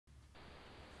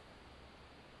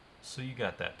So you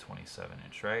got that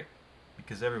 27-inch, right?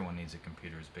 Because everyone needs a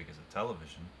computer as big as a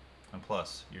television. And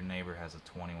plus, your neighbor has a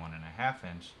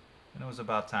 21.5-inch, and it was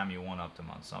about time you one-upped him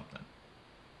on something.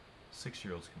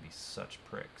 6-year-olds can be such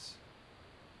pricks.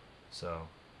 So,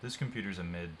 this computer's a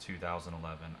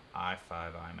mid-2011 i5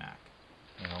 iMac,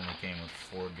 and only came with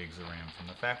 4 gigs of RAM from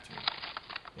the factory.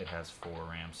 It has 4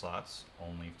 RAM slots,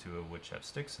 only 2 of which have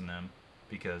sticks in them,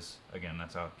 because, again,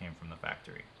 that's how it came from the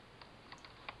factory.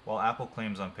 While Apple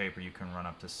claims on paper you can run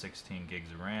up to 16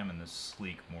 gigs of RAM in this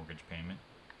sleek mortgage payment,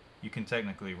 you can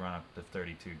technically run up to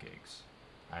 32 gigs.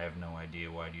 I have no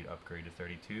idea why you'd upgrade to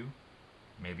 32,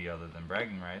 maybe other than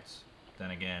bragging rights.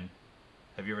 Then again,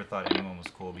 have you ever thought anyone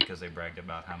was cool because they bragged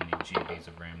about how many GBs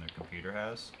of RAM their computer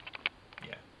has?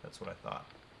 Yeah, that's what I thought.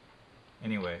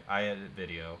 Anyway, I edit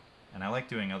video, and I like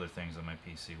doing other things on my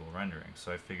PC while rendering,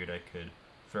 so I figured I could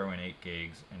throw in 8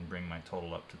 gigs and bring my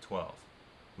total up to 12.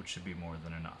 Which should be more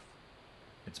than enough.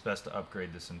 It's best to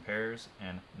upgrade this in pairs,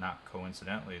 and not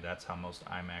coincidentally, that's how most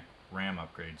iMac RAM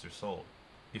upgrades are sold.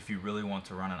 If you really want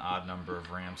to run an odd number of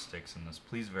RAM sticks in this,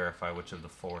 please verify which of the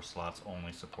 4 slots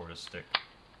only support a stick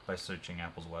by searching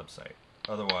Apple's website.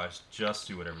 Otherwise, just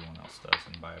do what everyone else does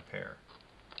and buy a pair.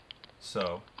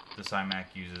 So, this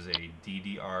iMac uses a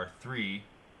DDR3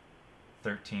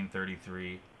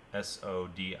 1333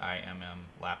 SODIMM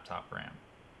laptop RAM.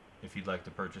 If you'd like to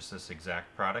purchase this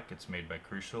exact product, it's made by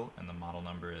Crucial, and the model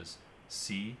number is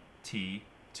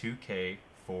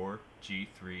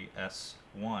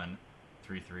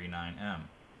CT2K4G3S1339M.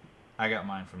 I got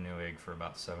mine from Newegg for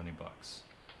about 70 bucks.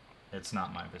 It's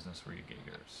not my business where you get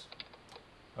yours.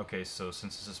 Okay, so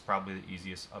since this is probably the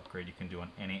easiest upgrade you can do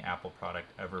on any Apple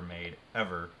product ever made,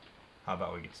 ever, how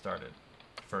about we get started?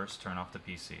 First, turn off the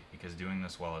PC, because doing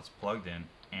this while it's plugged in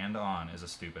and on is a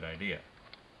stupid idea.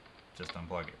 Just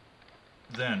unplug it.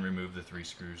 Then remove the 3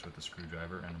 screws with the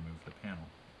screwdriver and remove the panel.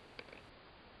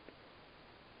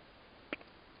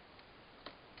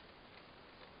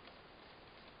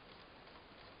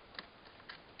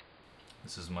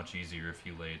 This is much easier if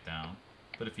you lay it down,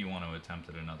 but if you want to attempt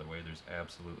it another way, there's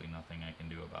absolutely nothing I can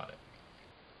do about it.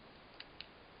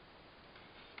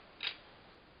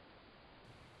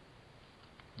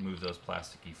 Move those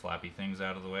plasticky flappy things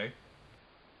out of the way.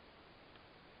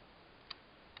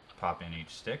 Pop in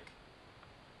each stick.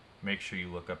 Make sure you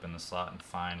look up in the slot and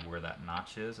find where that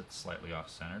notch is. It's slightly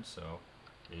off-centered, so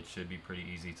it should be pretty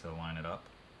easy to line it up.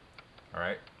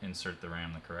 Alright, insert the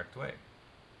RAM the correct way.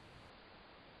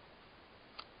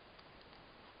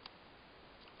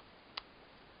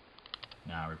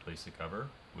 Now replace the cover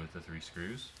with the 3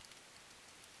 screws.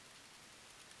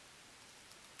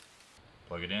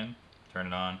 Plug it in, turn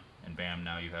it on, and bam,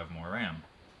 now you have more RAM.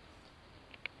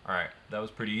 Alright, that was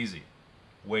pretty easy.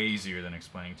 Way easier than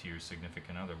explaining to your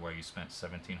significant other why you spent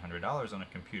 $1,700 on a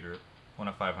computer when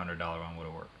a $500 one would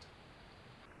have worked.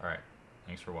 Alright,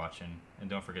 thanks for watching, and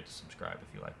don't forget to subscribe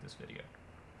if you like this video.